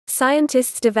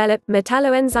Scientists develop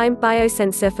metalloenzyme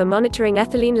biosensor for monitoring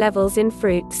ethylene levels in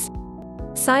fruits.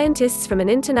 Scientists from an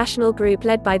international group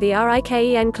led by the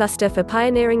RIKEN Cluster for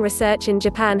Pioneering Research in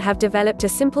Japan have developed a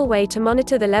simple way to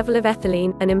monitor the level of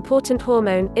ethylene, an important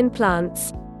hormone, in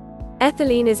plants.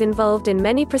 Ethylene is involved in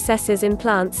many processes in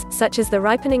plants, such as the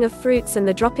ripening of fruits and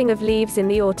the dropping of leaves in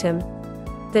the autumn.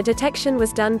 The detection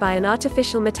was done by an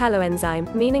artificial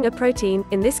metalloenzyme, meaning a protein,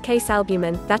 in this case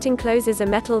albumin, that encloses a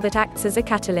metal that acts as a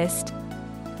catalyst.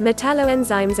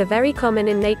 Metalloenzymes are very common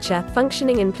in nature,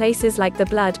 functioning in places like the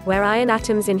blood, where iron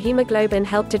atoms in hemoglobin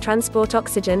help to transport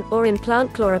oxygen, or in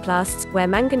plant chloroplasts, where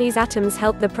manganese atoms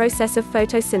help the process of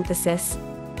photosynthesis.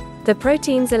 The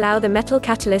proteins allow the metal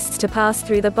catalysts to pass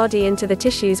through the body into the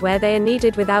tissues where they are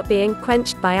needed without being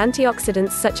quenched by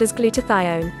antioxidants such as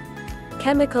glutathione.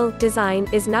 Chemical design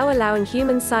is now allowing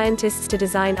human scientists to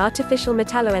design artificial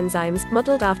metalloenzymes,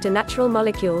 modeled after natural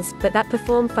molecules, but that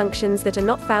perform functions that are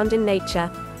not found in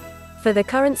nature. For the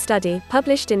current study,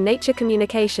 published in Nature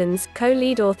Communications,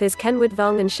 co-lead authors Kenwood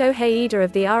Vong and Shohei Ida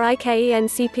of the RIKEN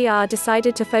CPR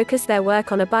decided to focus their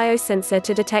work on a biosensor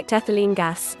to detect ethylene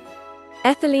gas.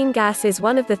 Ethylene gas is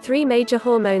one of the 3 major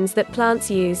hormones that plants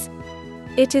use.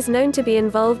 It is known to be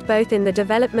involved both in the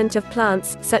development of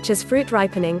plants, such as fruit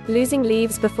ripening, losing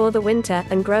leaves before the winter,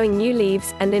 and growing new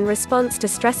leaves, and in response to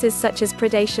stresses such as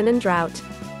predation and drought.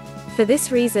 For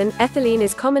this reason, ethylene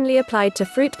is commonly applied to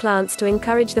fruit plants to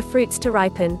encourage the fruits to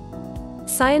ripen.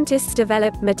 Scientists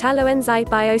develop metalloenzyme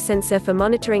biosensor for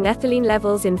monitoring ethylene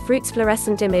levels in fruits.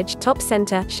 Fluorescent image, top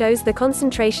center, shows the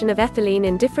concentration of ethylene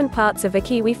in different parts of a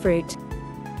kiwi fruit.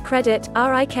 Credit,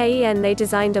 RIKEN. They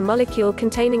designed a molecule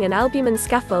containing an albumin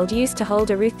scaffold used to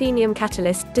hold a ruthenium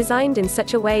catalyst, designed in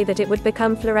such a way that it would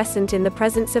become fluorescent in the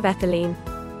presence of ethylene.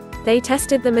 They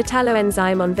tested the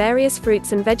metalloenzyme on various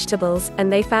fruits and vegetables,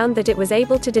 and they found that it was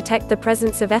able to detect the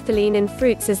presence of ethylene in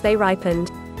fruits as they ripened.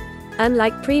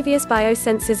 Unlike previous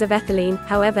biosensors of ethylene,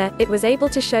 however, it was able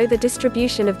to show the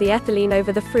distribution of the ethylene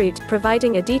over the fruit,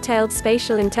 providing a detailed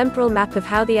spatial and temporal map of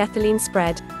how the ethylene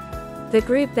spread. The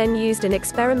group then used an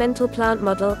experimental plant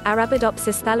model,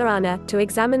 Arabidopsis thaliana, to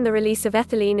examine the release of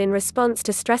ethylene in response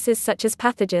to stresses such as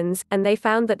pathogens, and they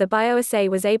found that the bioassay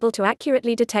was able to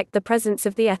accurately detect the presence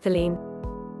of the ethylene.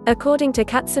 According to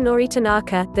Katsunori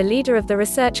Tanaka, the leader of the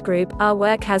research group, our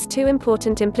work has 2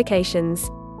 important implications.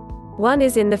 One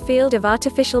is in the field of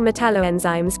artificial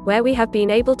metalloenzymes, where we have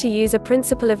been able to use a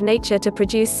principle of nature to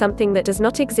produce something that does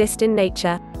not exist in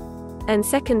nature. And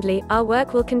secondly, our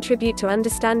work will contribute to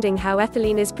understanding how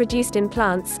ethylene is produced in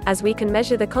plants, as we can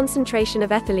measure the concentration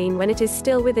of ethylene when it is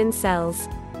still within cells.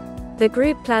 The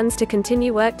group plans to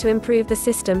continue work to improve the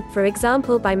system, for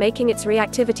example by making its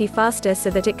reactivity faster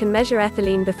so that it can measure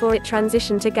ethylene before it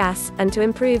transitions to gas, and to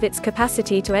improve its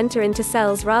capacity to enter into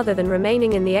cells rather than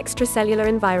remaining in the extracellular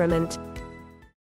environment.